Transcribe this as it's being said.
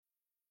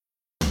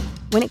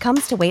When it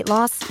comes to weight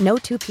loss, no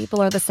two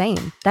people are the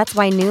same. That's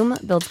why Noom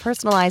builds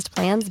personalized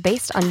plans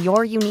based on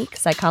your unique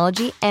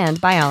psychology and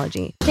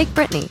biology. Take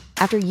Brittany.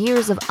 After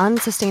years of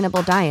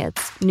unsustainable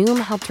diets, Noom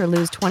helped her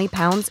lose 20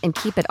 pounds and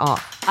keep it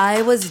off.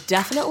 I was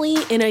definitely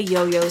in a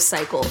yo-yo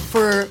cycle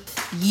for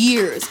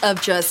years of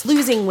just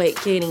losing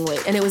weight, gaining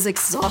weight, and it was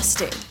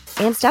exhausting.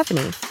 And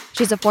Stephanie.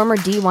 She's a former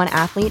D1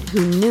 athlete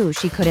who knew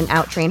she couldn't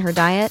out-train her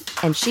diet,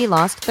 and she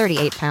lost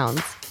 38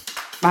 pounds.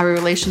 My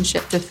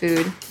relationship to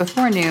food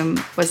before Noom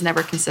was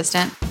never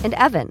consistent. And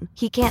Evan,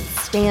 he can't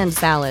stand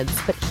salads,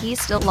 but he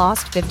still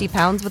lost 50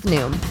 pounds with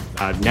Noom.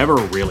 I never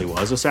really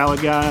was a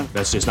salad guy.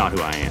 That's just not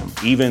who I am.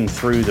 Even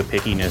through the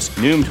pickiness,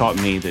 Noom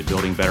taught me that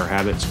building better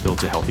habits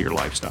builds a healthier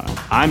lifestyle.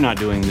 I'm not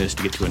doing this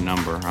to get to a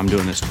number. I'm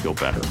doing this to feel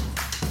better.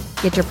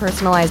 Get your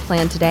personalized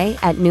plan today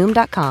at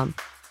Noom.com.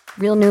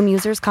 Real Noom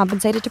users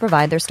compensated to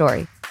provide their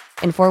story.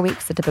 In 4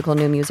 weeks, the typical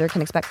Noom user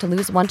can expect to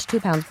lose 1 to 2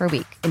 pounds per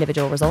week.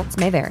 Individual results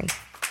may vary.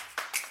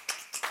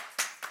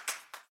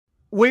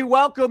 We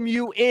welcome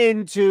you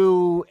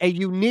into a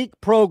unique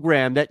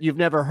program that you've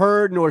never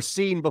heard nor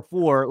seen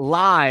before,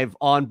 live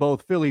on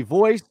both Philly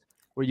Voice,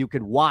 where you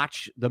can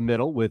watch the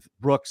middle with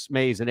Brooks,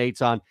 Mays, and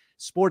Eytan,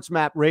 Sports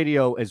Map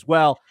Radio as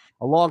well,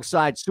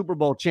 alongside Super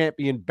Bowl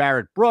champion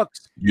Barrett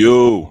Brooks.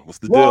 Yo, what's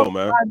the deal,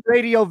 man?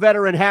 Radio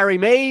veteran Harry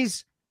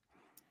Mays.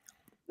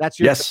 That's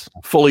your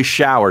fully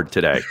showered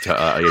today,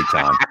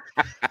 Eytan.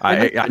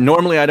 I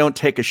normally I don't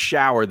take a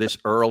shower this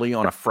early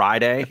on a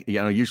Friday.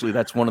 Usually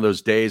that's one of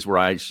those days where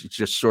I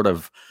just sort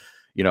of,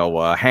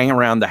 hang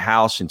around the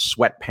house in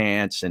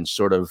sweatpants and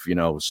sort of,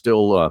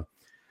 still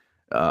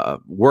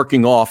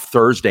working off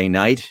Thursday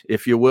night,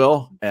 if you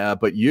will.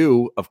 But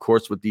you, of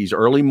course, with these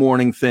early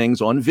morning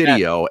things on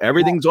video,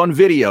 everything's on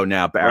video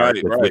now,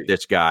 Barrett, with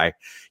this guy.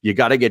 You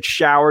got to get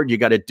showered. You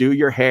got to do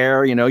your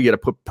hair. You got to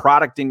put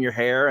product in your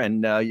hair,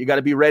 and you got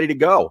to be ready to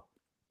go.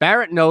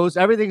 Barrett knows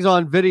everything's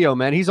on video,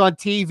 man. He's on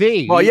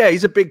TV. Well, yeah,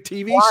 he's a big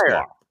TV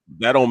star.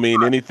 That don't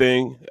mean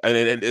anything, and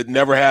it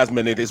never has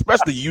meant anything,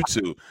 especially you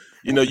two.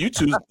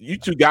 You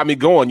two got me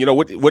going.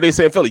 What they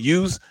say in Philly?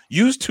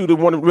 Use two the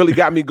one that really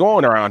got me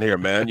going around here,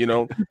 man.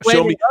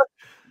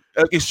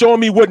 Showing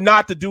me what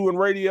not to do in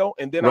radio,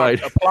 and then I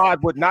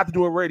applied what not to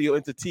do in radio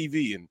into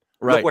TV, and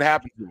look what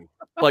happened to me.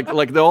 Like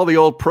all the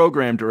old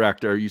program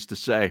director used to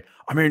say,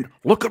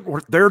 look at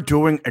what they're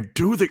doing and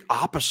do the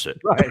opposite.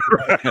 Right.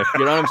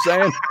 You know what I'm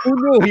saying? Who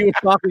knew he was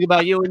talking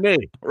about you and me?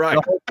 Right.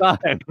 The whole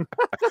time.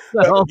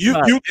 You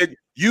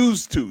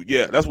used to.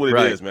 Yeah, that's what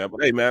it is, man.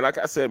 But hey, man, like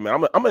I said, man,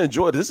 I'm gonna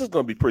enjoy this. This is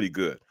gonna be pretty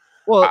good.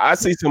 Well, I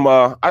see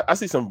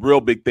some real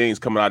big things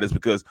coming out of this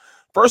because,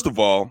 first of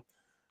all,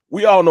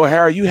 we all know,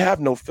 Harry, you have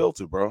no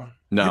filter, bro.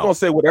 No. You're gonna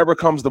say whatever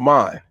comes to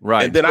mind.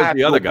 Right. And then I have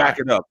to back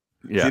it up.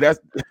 Yeah,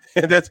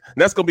 see,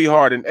 that's gonna be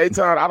hard. And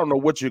Eytan, I don't know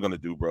what you're gonna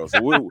do, bro.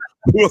 So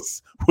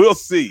we'll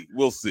see.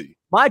 We'll see.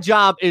 My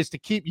job is to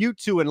keep you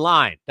two in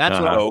line. That's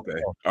what.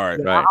 Okay. All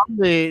right. Right.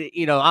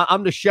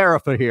 I'm the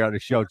sheriff here on the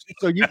show,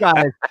 so you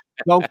guys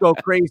don't go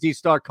crazy,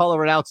 start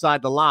coloring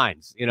outside the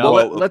lines.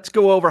 Well, let's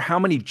go over how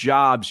many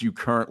jobs you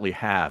currently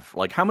have.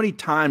 Like, how many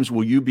times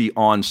will you be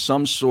on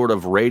some sort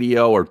of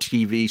radio or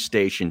TV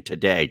station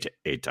today,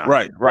 Eytan?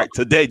 Right.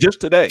 Today, just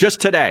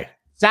today.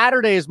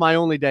 Saturday is my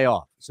only day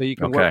off, so you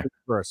can work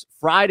first.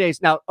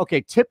 Fridays now.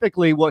 Okay,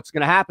 typically what's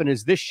going to happen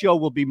is this show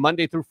will be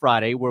Monday through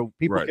Friday, where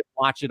people can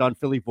watch it on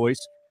Philly Voice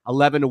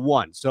 11 to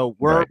 1. So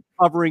we're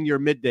covering your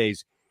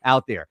middays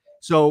out there.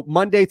 So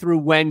Monday through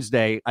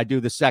Wednesday, I do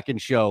the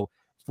second show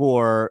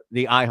for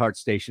the iHeart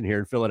station here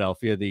in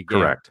Philadelphia.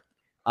 Correct.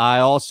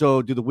 I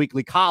also do the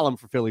weekly column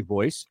for Philly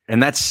Voice,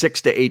 and that's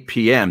 6 to 8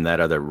 p.m. That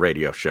other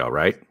radio show,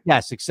 right?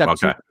 Yes, except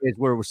Tuesdays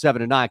where we're 7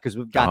 to 9 because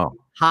we've got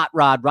Hot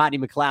Rod Rodney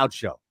McLeod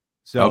show.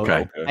 So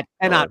I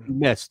cannot be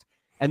missed.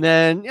 And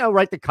then,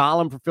 write the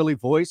column for Philly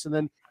Voice and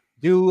then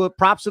do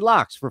props and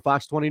locks for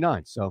Fox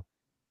 29. So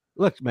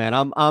look, man,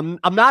 I'm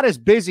not as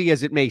busy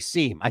as it may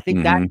seem. I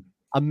think that's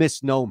a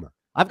misnomer.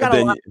 I've got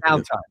a lot of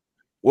downtime.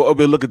 Well,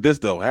 but look at this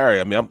though, Harry.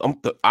 I mean,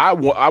 I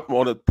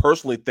want to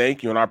personally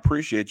thank you, and I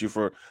appreciate you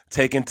for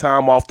taking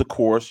time off the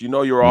course.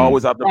 You're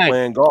always out there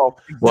playing golf.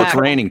 Well, it's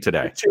raining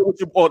today.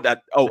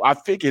 I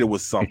figured it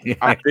was something.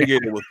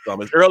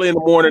 It's early in the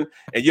morning,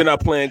 and you're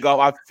not playing golf.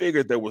 I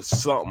figured there was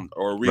something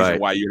or a reason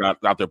why you're not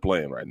out there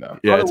playing right now.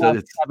 Yeah, it's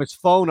have his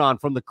phone on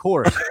from the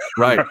course.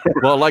 Right.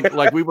 Well,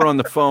 like we were on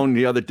the phone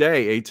the other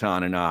day,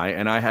 Eytan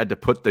and I had to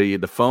put the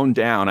phone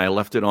down. I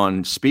left it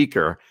on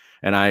speaker.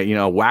 And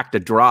I, whacked a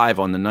drive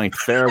on the 9th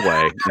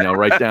fairway,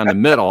 right down the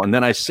middle. And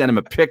then I sent him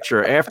a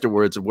picture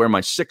afterwards of where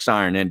my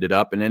 6-iron ended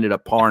up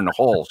parring the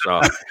hole. So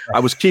I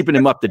was keeping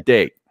him up to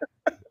date.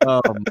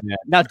 Oh, man.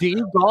 Now, do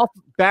you golf,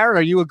 Barrett?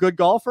 Are you a good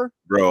golfer?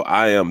 Bro,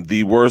 I am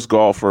the worst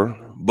golfer,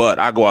 but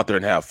I go out there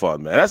and have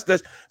fun, man.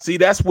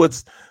 That's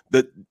what's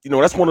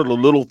that's one of the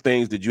little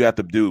things that you have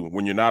to do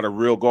when you're not a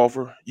real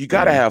golfer. You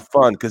got to have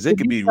fun because it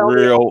can be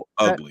real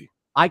ugly.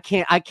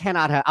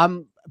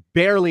 I'm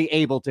barely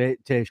able to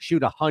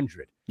shoot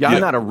 100. Yeah,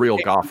 I'm not a real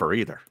golfer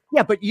either.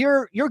 Yeah, but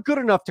you're good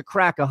enough to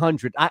crack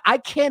 100. I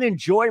can't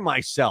enjoy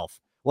myself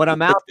when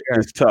I'm out there.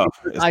 It's tough.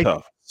 It's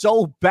tough.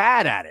 So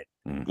bad at it.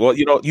 Well,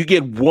 you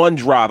get one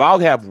drive. I'll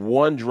have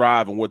one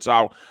drive in which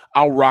I'll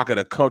rock at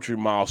a country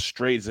mile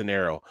straight as an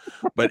arrow.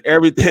 But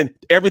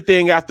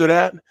everything after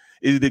that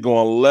is either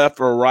going left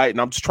or right. And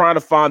I'm just trying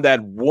to find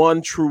that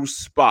one true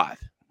spot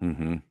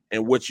in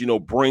which,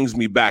 brings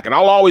me back. And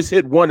I'll always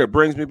hit one that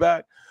brings me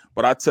back.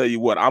 But I tell you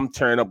what, I'm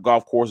tearing up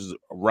golf courses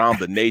around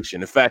the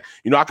nation. In fact,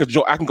 I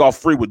can golf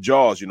free with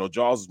Jaws.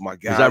 Jaws is my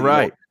guy. Is that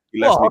right? He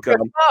lets me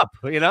come up.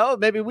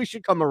 Maybe we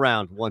should come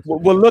around once.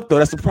 Well, look though,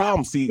 that's the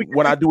problem. See,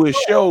 when I do his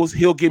shows,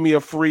 he'll give me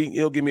a free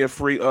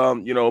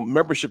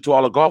membership to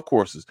all the golf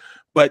courses.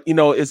 But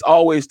it's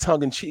always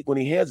tongue in cheek when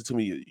he hands it to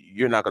me.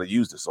 You're not going to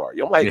use this, are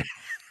you? I'm like,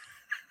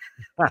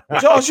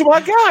 Josh, you're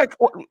my guy.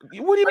 What do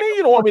you mean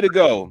you don't want me to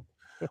go?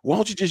 Why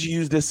don't you just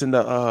use this in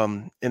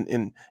the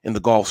in the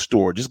golf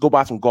store? Just go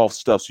buy some golf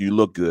stuff so you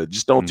look good.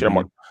 Just don't tear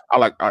my.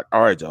 All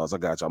right, Josh, I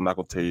got you. I'm not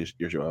gonna tear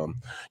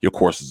your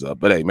courses up.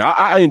 But hey, man,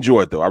 I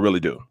enjoy it though. I really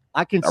do.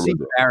 I can see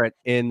Barrett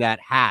in that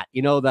hat.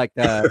 Like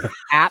the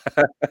hat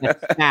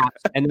that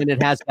snaps, and then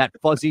it has that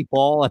fuzzy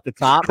ball at the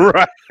top.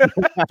 Right.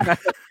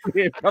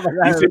 You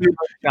see me,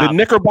 the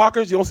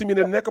Knickerbockers. You don't see me in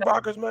the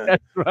Knickerbockers, man.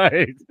 That's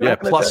right. Yeah,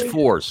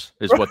 +4s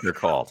is what they're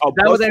called. Oh,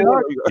 that what they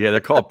are? Yeah, they're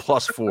called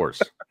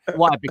 +4s.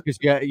 Why? Because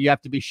you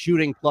have to be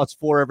shooting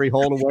 +4 every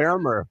hole to wear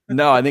them, or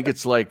no? I think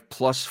it's like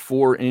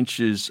 +4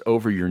 inches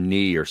over your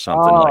knee or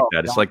something like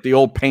that. It's like the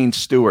old Payne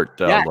Stewart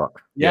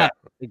look. Yeah.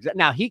 Exactly.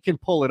 Now he can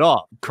pull it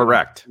off.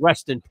 Correct.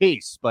 Rest in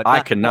peace. But I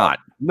cannot.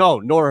 No,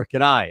 nor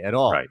can I at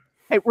all. Right.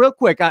 Hey, real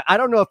quick, I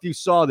don't know if you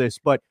saw this,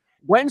 but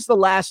when's the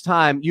last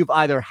time you've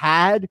either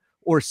had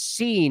or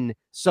seen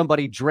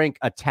somebody drink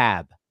a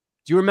Tab?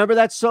 Do you remember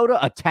that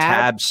soda? A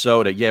Tab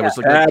soda. Yeah, it was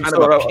like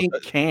kind of a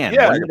pink can.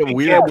 Yeah, a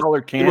weird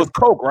colored can. It was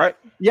Coke, right?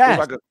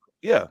 Yeah.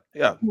 Yeah.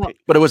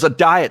 But it was a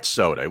diet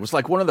soda. It was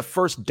like one of the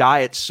first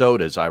diet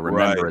sodas I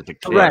remember as a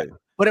kid. Right.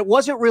 But it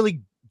wasn't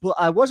really.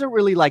 I wasn't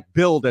really like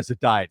billed as a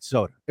diet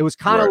soda. It was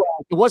kind of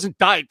like, it wasn't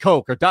Diet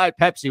Coke or Diet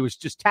Pepsi. It was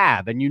just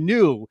Tab. And you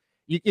knew,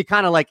 you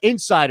kind of like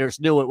insiders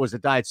knew it was a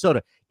diet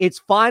soda. It's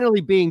finally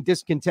being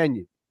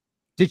discontinued.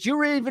 Did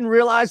you even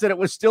realize that it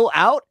was still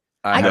out?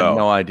 I had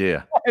no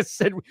idea. I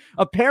said,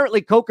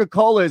 apparently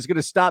Coca-Cola is going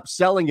to stop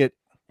selling it.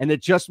 And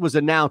it just was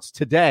announced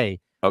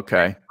today.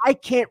 Okay. I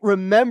can't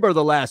remember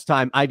the last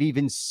time I've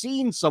even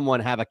seen someone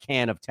have a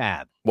can of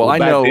Tab. Well, I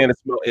know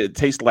it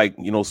tastes like,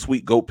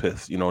 sweet goat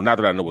piss. Not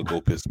that I know what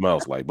goat piss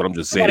smells like, but I'm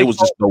just saying it was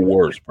just the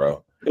worst,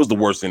 bro. It was the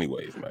worst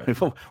anyways, man.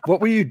 What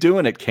were you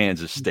doing at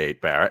Kansas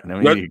State, Barrett?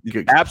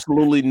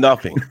 Absolutely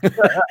nothing.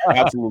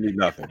 Absolutely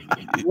nothing.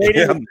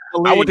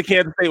 I went to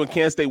Kansas State when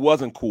Kansas State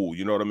wasn't cool.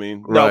 You know what I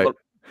mean? Right.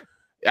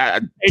 No,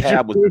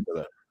 Tab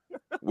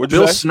was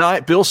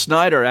Bill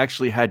Snyder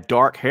actually had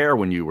dark hair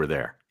when you were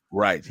there.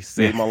 Right. He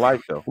saved my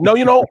life, though.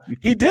 No,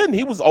 he didn't.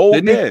 He was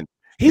old then.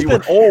 He's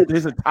been old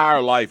his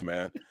entire life,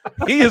 man.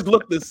 He has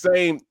looked the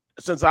same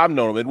since I've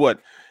known him.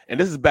 And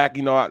this is back,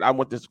 I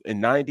went this in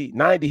 90.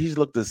 He's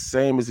looked the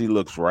same as he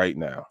looks right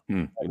now.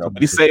 But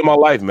he saved my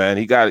life, man.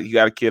 He got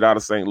a kid out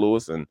of St.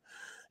 Louis and,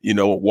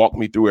 walked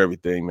me through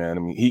everything, man.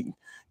 I mean, he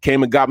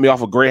came and got me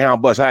off a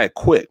Greyhound bus. I had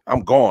quit.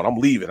 I'm gone. I'm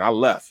leaving. I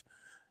left.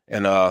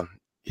 And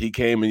he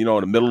came and, in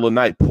the middle of the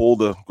night, pulled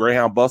the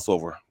Greyhound bus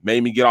over,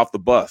 made me get off the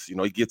bus. He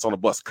gets on the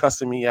bus,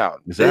 cussing me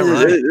out. Is that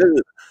right?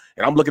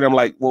 And I'm looking at him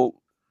like, well,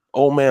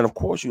 old man, of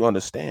course you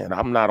understand.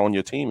 I'm not on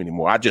your team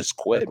anymore. I just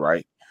quit,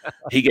 right?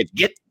 He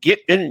get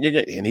in,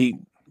 and he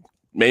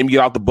made me get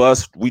off the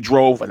bus. We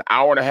drove an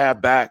hour and a half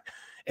back,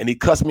 and he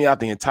cussed me out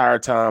the entire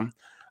time.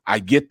 I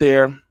get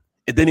there,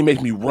 and then he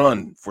makes me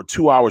run for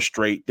 2 hours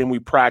straight. Then we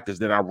practice.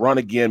 Then I run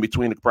again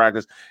between the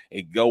practice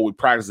and go. We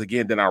practice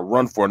again. Then I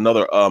run for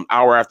another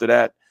hour after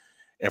that.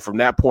 And from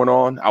that point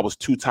on, I was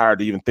too tired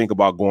to even think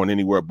about going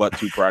anywhere but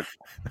to practice.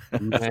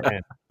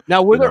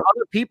 Now, were there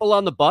other people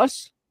on the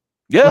bus?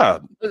 Yeah.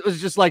 It was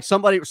just like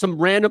some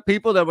random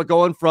people that were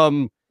going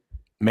from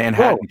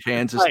Manhattan,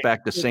 Kansas,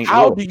 back to St. Louis.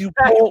 How do you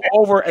pull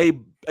over a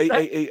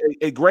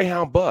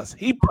Greyhound bus?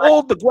 He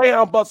pulled the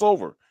Greyhound bus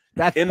over.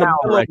 That's in the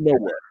middle of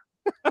nowhere.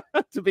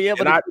 To be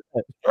able to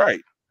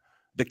right.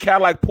 The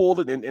Cadillac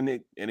pulled it and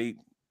he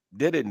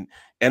did it,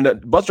 and the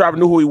bus driver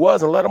knew who he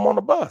was and let him on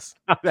the bus.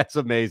 That's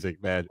amazing,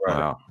 man.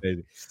 Wow.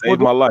 Amazing.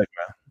 Saved my life,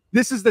 man.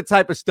 This is the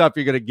type of stuff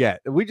you're going to get.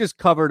 We just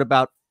covered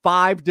about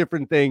 5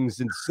 different things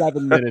in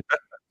 7 minutes.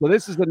 So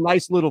this is a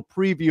nice little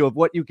preview of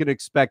what you can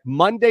expect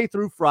Monday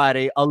through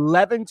Friday,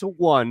 11 to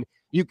 1.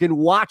 You can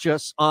watch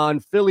us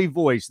on Philly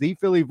Voice,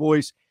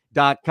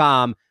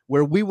 thephillyvoice.com,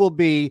 where we will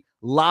be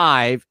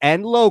live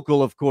and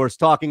local, of course,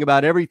 talking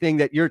about everything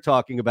that you're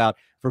talking about.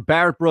 For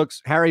Barrett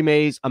Brooks, Harry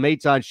Mays, I'm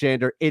Eytan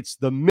Shander. It's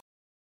the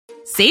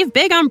Save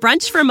big on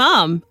brunch for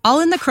mom, all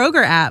in the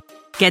Kroger app.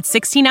 Get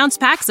 16-ounce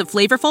packs of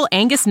flavorful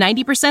Angus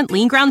 90%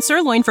 lean ground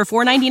sirloin for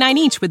 $4.99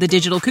 each with a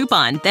digital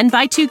coupon. Then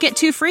buy 2, get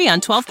 2 free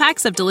on 12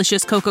 packs of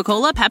delicious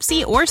Coca-Cola,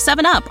 Pepsi, or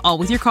 7-Up, all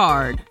with your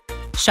card.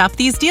 Shop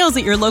these deals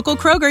at your local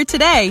Kroger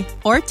today,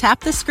 or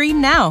tap the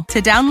screen now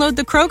to download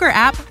the Kroger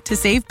app to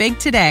save big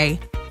today.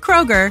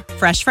 Kroger,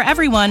 fresh for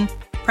everyone.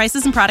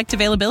 Prices and product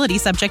availability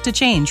subject to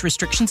change.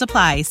 Restrictions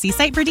apply. See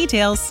site for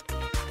details.